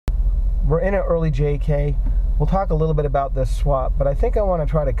We're in an early JK. We'll talk a little bit about this swap, but I think I want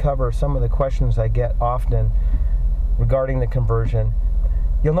to try to cover some of the questions I get often regarding the conversion.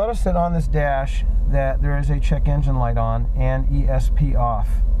 You'll notice that on this dash that there is a check engine light on and ESP off.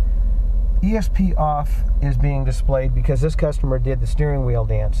 ESP off is being displayed because this customer did the steering wheel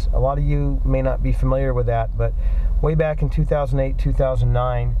dance. A lot of you may not be familiar with that, but way back in 2008,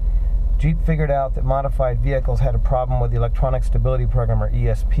 2009, Jeep figured out that modified vehicles had a problem with the electronic stability program, or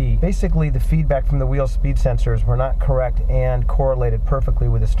ESP. Basically, the feedback from the wheel speed sensors were not correct and correlated perfectly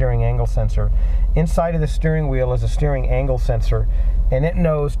with the steering angle sensor. Inside of the steering wheel is a steering angle sensor, and it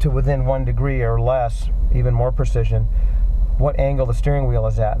knows to within 1 degree or less, even more precision, what angle the steering wheel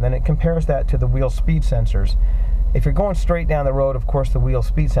is at. And then it compares that to the wheel speed sensors. If you're going straight down the road, of course, the wheel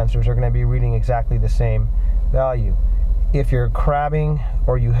speed sensors are going to be reading exactly the same value. If you're crabbing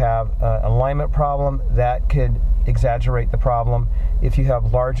or you have an alignment problem, that could exaggerate the problem. If you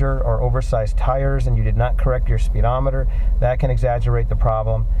have larger or oversized tires and you did not correct your speedometer, that can exaggerate the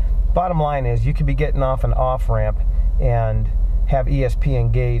problem. Bottom line is, you could be getting off an off-ramp and have ESP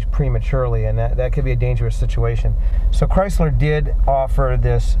engaged prematurely, and that could be a dangerous situation. So Chrysler did offer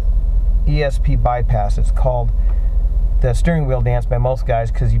this ESP bypass. It's called the steering wheel dance by most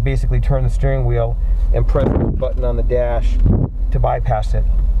guys, because you basically turn the steering wheel and press the button on the dash to bypass it.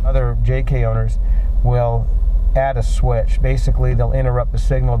 Other JK owners will add a switch. Basically, they'll interrupt the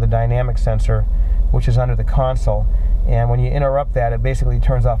signal of the dynamic sensor, which is under the console, and when you interrupt that, it basically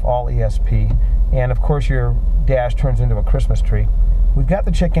turns off all ESP, and of course your dash turns into a Christmas tree. We've got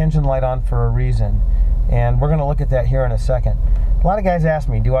the check engine light on for a reason, and we're going to look at that here in a second. A lot of guys ask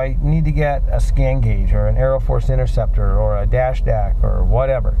me, do I need to get a scan gauge or an Aeroforce interceptor or a dash DAC or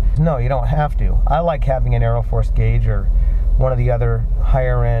whatever? No, you don't have to. I like having an Aeroforce gauge or one of the other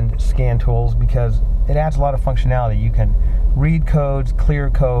higher end scan tools because it adds a lot of functionality. You can read codes, clear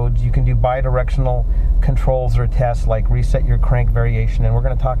codes, you can do bidirectional controls or tests like reset your crank variation, and we're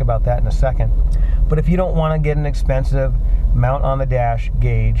going to talk about that in a second. But if you don't want to get an expensive mount on the dash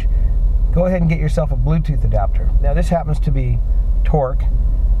gauge, go ahead and get yourself a Bluetooth adapter. Now this happens to be torque.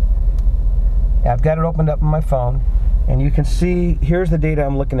 I've got it opened up on my phone, and you can see here's the data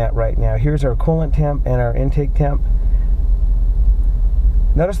I'm looking at right now. Here's our coolant temp and our intake temp.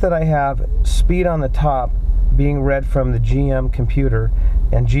 Notice that I have speed on the top being read from the GM computer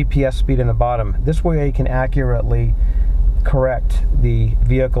and GPS speed in the bottom. This way you can accurately correct the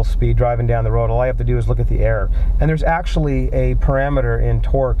vehicle speed driving down the road. All I have to do is look at the error. And there's actually a parameter in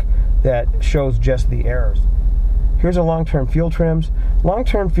torque that shows just the errors. Here's our long-term fuel trims.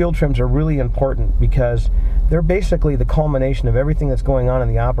 Long-term fuel trims are really important because they're basically the culmination of everything that's going on in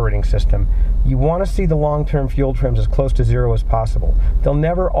the operating system. You want to see the long-term fuel trims as close to zero as possible. They'll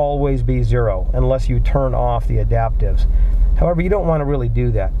never always be zero unless you turn off the adaptives. However, you don't want to really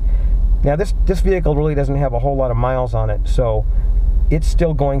do that. Now this vehicle really doesn't have a whole lot of miles on it, so it's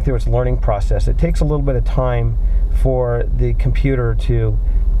still going through its learning process. It takes a little bit of time for the computer to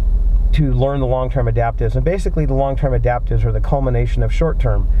learn the long-term adaptives, and basically the long-term adaptives are the culmination of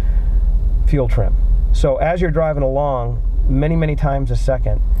short-term fuel trim. So as you're driving along, many times a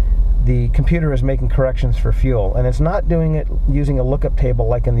second, the computer is making corrections for fuel, and it's not doing it using a lookup table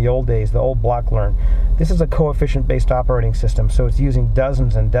like in the old days, the old block learn. This is a coefficient-based operating system, so it's using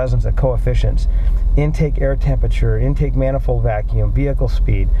dozens and dozens of coefficients: intake air temperature, intake manifold vacuum, vehicle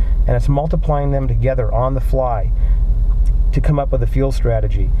speed, and it's multiplying them together on the fly to come up with a fuel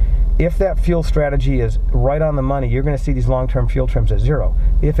strategy. If that fuel strategy is right on the money, you're going to see these long-term fuel trims at zero.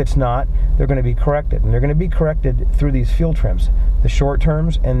 If it's not, they're going to be corrected, and they're going to be corrected through these fuel trims, the short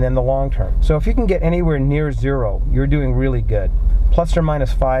terms and then the long term. So if you can get anywhere near zero, you're doing really good. Plus or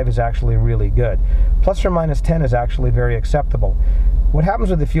minus 5 is actually really good. Plus or minus 10 is actually very acceptable. What happens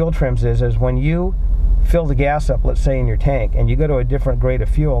with the fuel trims is when you fill the gas up, let's say in your tank, and you go to a different grade of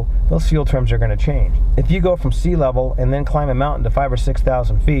fuel, those fuel trims are going to change. If you go from sea level and then climb a mountain to 5,000 or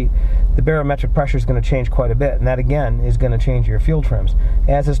 6,000 feet, the barometric pressure is going to change quite a bit, and that again is going to change your fuel trims,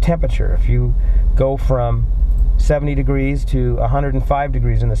 as is temperature. If you go from 70 degrees to 105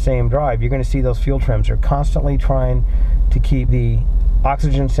 degrees in the same drive, you're going to see those fuel trims are constantly trying to keep the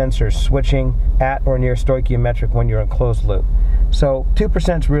oxygen sensors switching at or near stoichiometric when you're in closed loop. So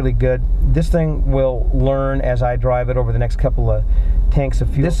 2% is really good. This thing will learn as I drive it over the next couple of tanks of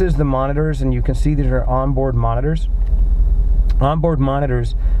fuel. This is the monitors, and you can see these are onboard monitors. Onboard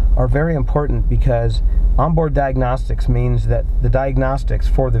monitors are very important because onboard diagnostics means that the diagnostics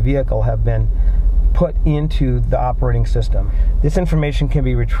for the vehicle have been put into the operating system. This information can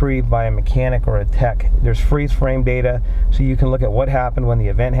be retrieved by a mechanic or a tech. There's freeze frame data, so you can look at what happened when the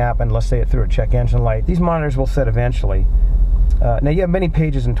event happened. Let's say it threw a check engine light. These monitors will set eventually. Now you have many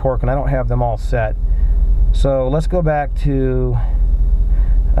pages in torque, and I don't have them all set. So let's go back to,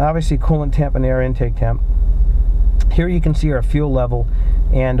 obviously, coolant temp and air intake temp. Here you can see our fuel level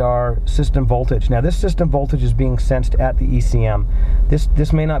and our system voltage. Now this system voltage is being sensed at the ECM.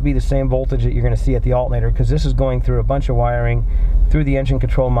 This may not be the same voltage that you're going to see at the alternator, because this is going through a bunch of wiring through the engine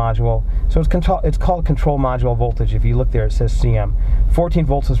control module. So it's called control module voltage. If you look there, it says CM. 14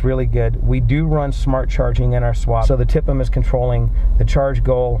 volts is really good. We do run smart charging in our swap. So the TIPM is controlling the charge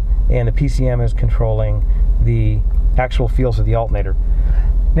goal, and the PCM is controlling the actual fields of the alternator.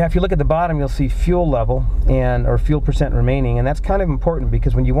 Now if you look at the bottom, you'll see fuel level or fuel percent remaining, and that's kind of important,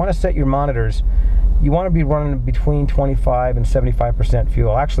 because when you want to set your monitors, you want to be running between 25 and 75%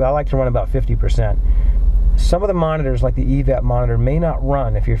 fuel. Actually, I like to run about 50%. Some of the monitors, like the EVAP monitor, may not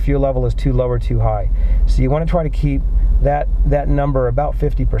run if your fuel level is too low or too high. So you want to try to keep that number about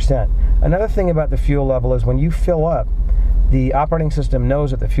 50%. Another thing about the fuel level is when you fill up, the operating system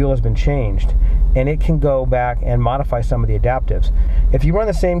knows that the fuel has been changed, and it can go back and modify some of the adaptives. If you run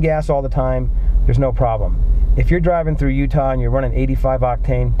the same gas all the time, there's no problem. If you're driving through Utah and you're running 85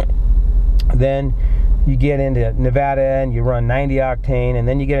 octane, then you get into Nevada and you run 90 octane, and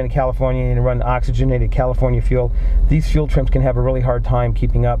then you get into California and you run oxygenated California fuel. These fuel trims can have a really hard time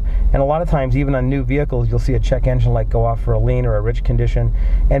keeping up, and a lot of times, even on new vehicles, you'll see a check engine light go off for a lean or a rich condition.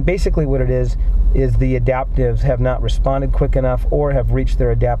 And basically what it is the adaptives have not responded quick enough or have reached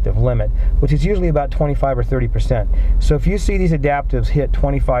their adaptive limit, which is usually about 25 or 30%. So if you see these adaptives hit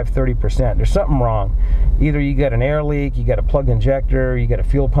 25, 30%, there's something wrong. Either you got an air leak, you got a plugged injector, you got a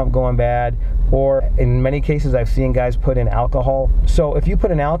fuel pump going bad, or in many cases I've seen guys put in alcohol. So if you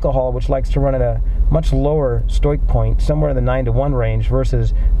put in alcohol, which likes to run at a much lower stoic point, somewhere in the 9-to-1 range,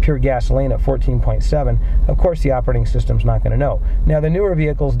 versus pure gasoline at 14.7, of course the operating system's not going to know. Now the newer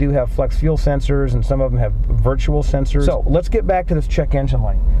vehicles do have flex fuel sensors, and some of them have virtual sensors. So let's get back to this check engine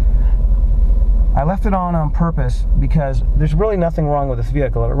light. I left it on purpose because there's really nothing wrong with this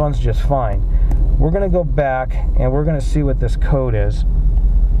vehicle. It runs just fine. We're going to go back and we're going to see what this code is.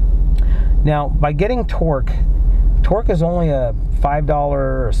 Now, by getting torque is only a $5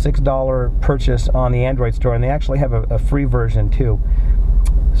 or $6 purchase on the Android store, and they actually have a free version too.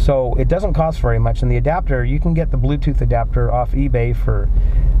 So it doesn't cost very much, and the adapter, you can get the Bluetooth adapter off eBay for,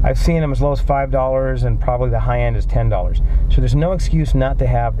 I've seen them as low as $5, and probably the high end is $10. So there's no excuse not to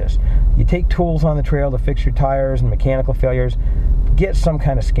have this. You take tools on the trail to fix your tires and mechanical failures, get some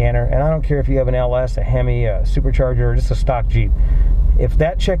kind of scanner, and I don't care if you have an LS, a Hemi, a supercharger, or just a stock Jeep. If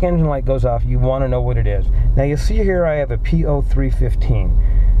that check engine light goes off, you want to know what it is. Now you see here I have a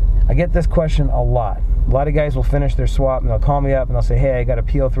PO315. I get this question a lot. A lot of guys will finish their swap and they'll call me up and they'll say, hey, I got a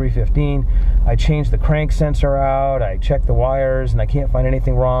PO315. I changed the crank sensor out, I checked the wires, and I can't find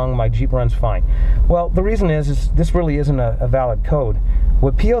anything wrong. My Jeep runs fine. Well, the reason is this really isn't a valid code.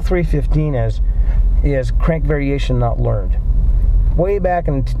 What PO315 is crank variation not learned. Way back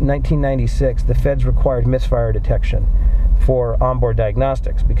in 1996, the feds required misfire detection for onboard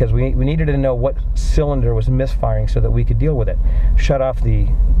diagnostics, because we needed to know what cylinder was misfiring so that we could deal with it. Shut off the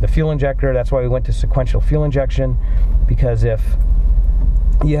fuel injector. That's why we went to sequential fuel injection, because if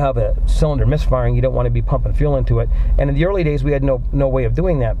you have a cylinder misfiring, you don't want to be pumping fuel into it. And in the early days, we had no way of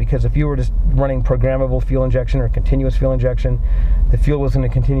doing that, because if you were just running programmable fuel injection or continuous fuel injection, the fuel was going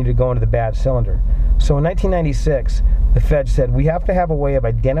to continue to go into the bad cylinder. So in 1996, the Fed said we have to have a way of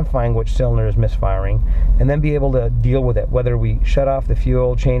identifying which cylinder is misfiring, and then be able to deal with it, whether we shut off the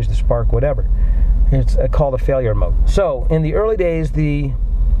fuel, change the spark, whatever. It's called a failure mode. So in the early days, the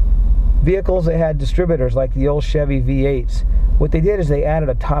vehicles that had distributors, like the old Chevy V8s, what they did is they added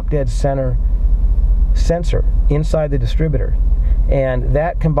a top dead center sensor inside the distributor, and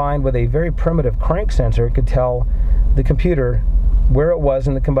that combined with a very primitive crank sensor could tell the computer where it was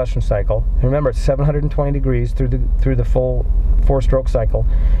in the combustion cycle. And remember, it's 720 degrees through the full 4-stroke cycle,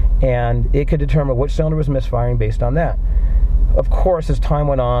 and it could determine which cylinder was misfiring based on that. Of course, as time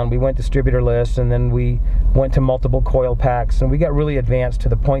went on, we went distributorless, and then we went to multiple coil packs, and we got really advanced to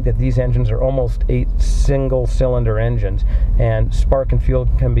the point that these engines are almost 8 single-cylinder engines, and spark and fuel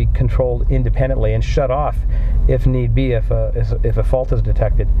can be controlled independently and shut off if need be, if a fault is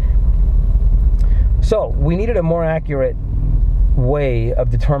detected. So we needed a more accurate way of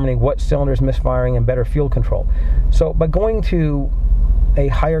determining what cylinder is misfiring and better fuel control. So by going to a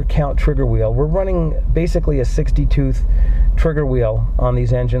higher count trigger wheel, we're running basically a 60-tooth trigger wheel on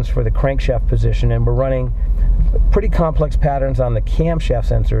these engines for the crankshaft position, and we're running pretty complex patterns on the camshaft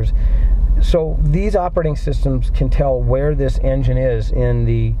sensors. So these operating systems can tell where this engine is in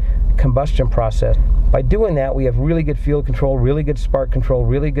the combustion process. By doing that, we have really good fuel control, really good spark control,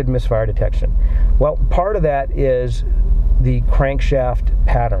 really good misfire detection. Well, part of that is the crankshaft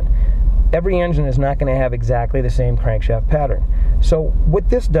pattern. Every engine is not going to have exactly the same crankshaft pattern. So what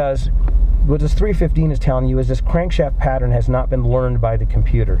this does, what this 315 is telling you, is this crankshaft pattern has not been learned by the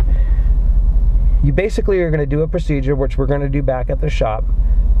computer. You basically are going to do a procedure, which we're going to do back at the shop,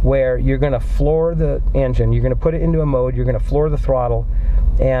 where you're going to floor the engine, you're going to put it into a mode, you're going to floor the throttle,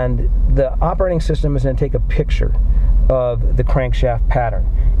 and the operating system is going to take a picture of the crankshaft pattern.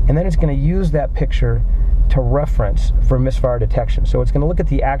 And then it's going to use that picture to reference for misfire detection. So it's going to look at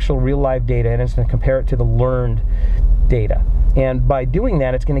the actual real live data and it's going to compare it to the learned data. And by doing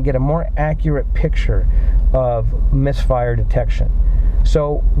that, it's going to get a more accurate picture of misfire detection.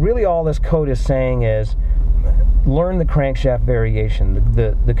 So really all this code is saying is learn the crankshaft variation.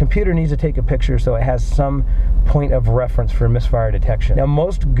 The computer needs to take a picture so it has some point of reference for misfire detection. Now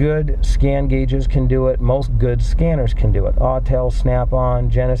most good scan gauges can do it, most good scanners can do it. Autel, Snap-on,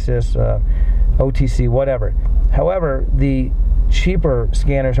 Genesis, OTC, whatever. However, the cheaper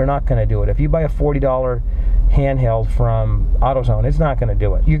scanners are not going to do it. If you buy a $40 handheld from AutoZone, it's not going to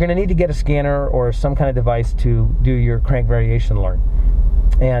do it. You're going to need to get a scanner or some kind of device to do your crank variation learn.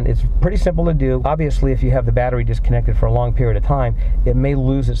 And it's pretty simple to do. Obviously, if you have the battery disconnected for a long period of time, it may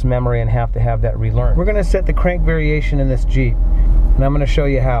lose its memory and have to have that relearned. We're going to set the crank variation in this Jeep, and I'm going to show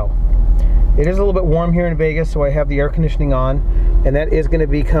you how. It is a little bit warm here in Vegas, so I have the air conditioning on, and that is going to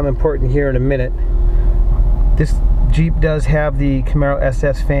become important here in a minute. This Jeep does have the Camaro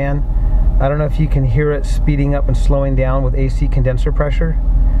SS fan. I don't know if you can hear it speeding up and slowing down with AC condenser pressure,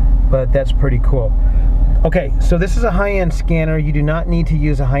 but that's pretty cool. Okay, so this is a high-end scanner. You do not need to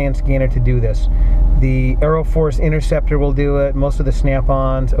use a high-end scanner to do this. The Aeroforce Interceptor will do it. Most of the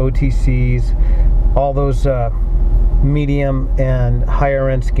Snap-ons, OTCs, all those medium and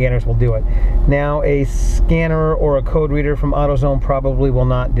higher-end scanners will do it. Now, a scanner or a code reader from AutoZone probably will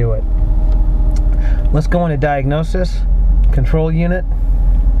not do it. Let's go into Diagnosis, Control Unit,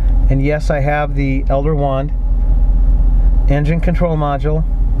 and yes, I have the Elder Wand, Engine Control Module,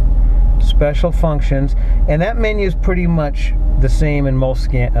 Special Functions, and that menu is pretty much the same in most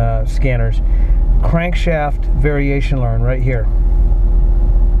scanners. Crankshaft Variation Learn right here.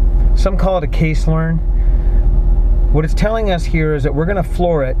 Some call it a case learn. What it's telling us here is that we're going to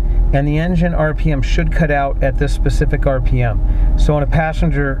floor it, and the engine RPM should cut out at this specific RPM. So in a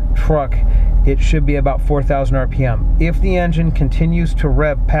passenger truck, it should be about 4,000 RPM. If the engine continues to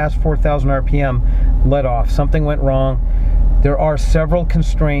rev past 4,000 RPM, let off. Something went wrong. There are several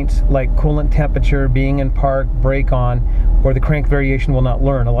constraints like coolant temperature, being in park, brake on, or the crank variation will not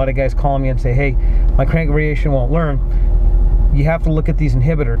learn. A lot of guys call me and say, hey, my crank variation won't learn. You have to look at these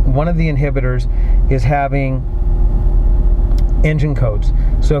inhibitors. One of the inhibitors is having engine codes.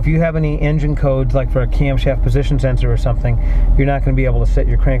 So if you have any engine codes, like for a camshaft position sensor or something, you're not going to be able to set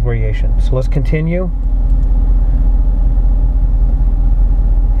your crank variation. So let's continue.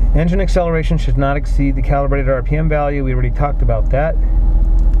 Engine acceleration should not exceed the calibrated RPM value. We already talked about that.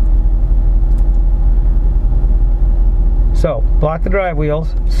 So, block the drive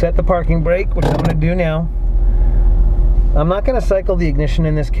wheels, set the parking brake, which I'm going to do now. I'm not going to cycle the ignition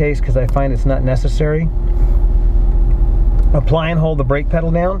in this case because I find it's not necessary. Apply and hold the brake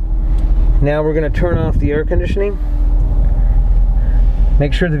pedal down. Now we're going to turn off the air conditioning.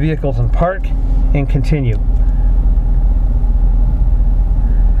 Make sure the vehicle's in park and continue.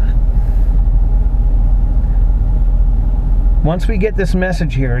 Once we get this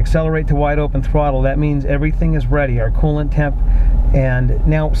message here, accelerate to wide open throttle, that means everything is ready, our coolant temp. And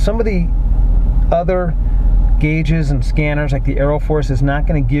now some of the other gauges and scanners like the Aeroforce is not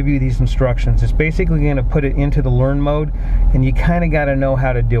going to give you these instructions. It's basically going to put it into the learn mode, and you kind of got to know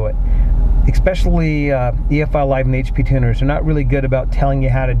how to do it. Especially EFI Live and HP tuners, they're not really good about telling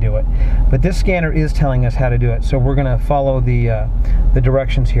you how to do it. But this scanner is telling us how to do it, so we're going to follow the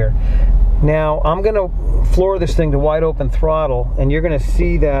directions here. Now I'm going to floor this thing to wide open throttle, and you're going to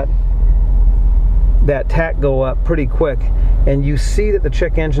see that tack go up pretty quick, and you see that the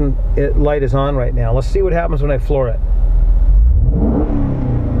check engine light is on right now. Let's see what happens when I floor it.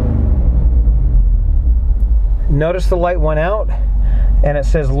 Notice the light went out and it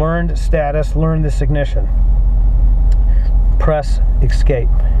says learned status, learn this ignition. Press escape.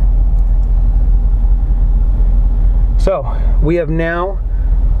 So we have now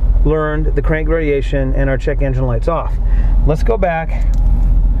learned the crank variation and our check engine light's off. Let's go back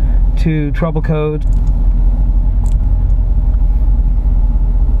to trouble code.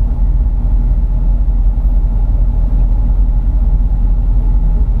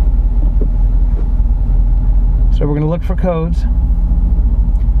 So we're going to look for codes.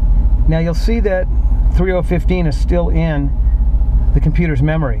 Now you'll see that 3015 is still in the computer's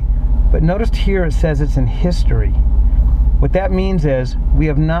memory, but notice here it says it's in history. What that means is we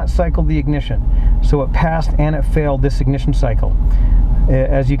have not cycled the ignition. So it passed and it failed this ignition cycle,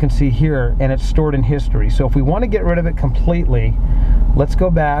 as you can see here, and it's stored in history. So if we want to get rid of it completely, let's go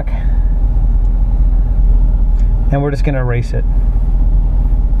back and we're just going to erase it.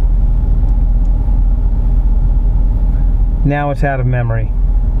 Now it's out of memory.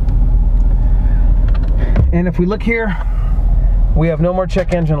 And if we look here, we have no more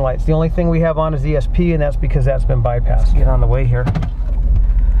check engine lights. The only thing we have on is ESP, and that's because that's been bypassed. Get on the way here.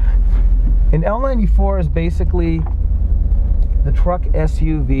 An L94 is basically the truck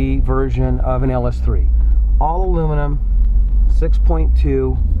SUV version of an LS3. All aluminum,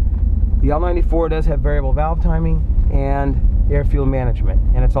 6.2. The L94 does have variable valve timing and air fuel management,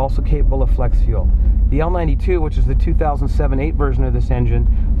 and it's also capable of flex fuel. The L92, which is the 2007-8 version of this engine,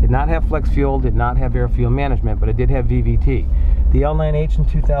 did not have flex fuel, did not have air fuel management, but it did have VVT. The L9H in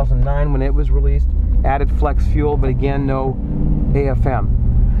 2009, when it was released, added flex fuel, but again, no AFM.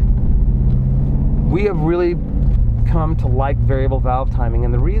 We have really come to like variable valve timing,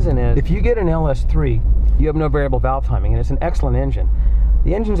 and the reason is, if you get an LS3, you have no variable valve timing, and it's an excellent engine.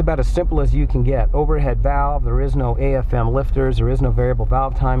 The engine's about as simple as you can get. Overhead valve, there is no AFM lifters, there is no variable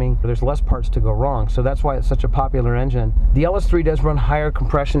valve timing, there's less parts to go wrong, so that's why it's such a popular engine. The LS3 does run higher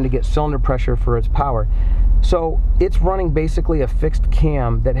compression to get cylinder pressure for its power. So it's running basically a fixed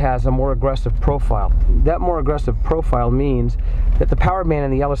cam that has a more aggressive profile. That more aggressive profile means that the power band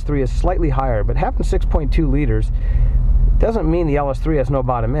in the LS3 is slightly higher, but having 6.2 liters doesn't mean the LS3 has no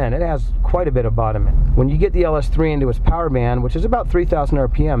bottom end. It has quite a bit of bottom end. When you get the LS3 into its power band, which is about 3,000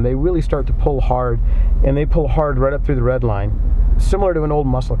 RPM, they really start to pull hard, and they pull hard right up through the red line, similar to an old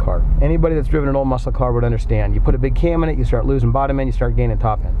muscle car. Anybody that's driven an old muscle car would understand. You put a big cam in it, you start losing bottom end, you start gaining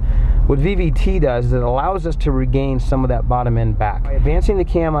top end. What VVT does is it allows us to regain some of that bottom end back. By advancing the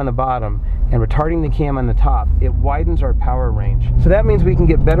cam on the bottom and retarding the cam on the top, it widens our power range. So that means we can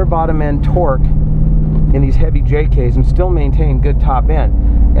get better bottom end torque in these heavy JKs and still maintain good top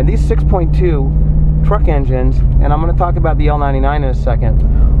end. And these 6.2 truck engines, and I'm going to talk about the L99 in a second,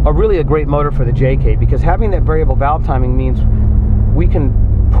 are really a great motor for the JK, because having that variable valve timing means we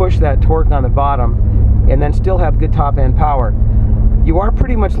can push that torque on the bottom and then still have good top end power. You are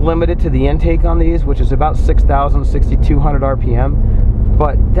pretty much limited to the intake on these, which is about 6,000, 6,200 RPM,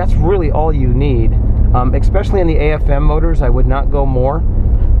 but that's really all you need. Especially in the AFM motors, I would not go more.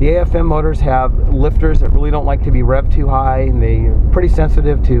 The AFM motors have lifters that really don't like to be revved too high, and they're pretty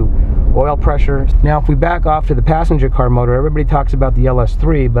sensitive to oil pressure. Now, if we back off to the passenger car motor, everybody talks about the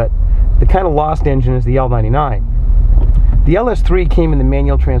LS3, but the kind of lost engine is the L99. The LS3 came in the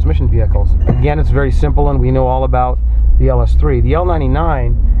manual transmission vehicles. Again, it's very simple, and we know all about the LS3. The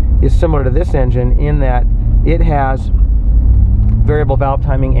L99 is similar to this engine in that it has variable valve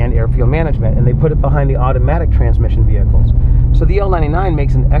timing and air fuel management, and they put it behind the automatic transmission vehicles. So the L99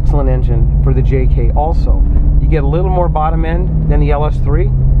 makes an excellent engine for the JK also. You get a little more bottom end than the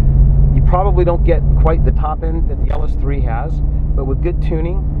LS3. You probably don't get quite the top end that the LS3 has, but with good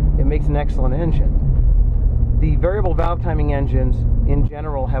tuning, it makes an excellent engine. The variable valve timing engines in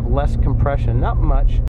general have less compression, not much,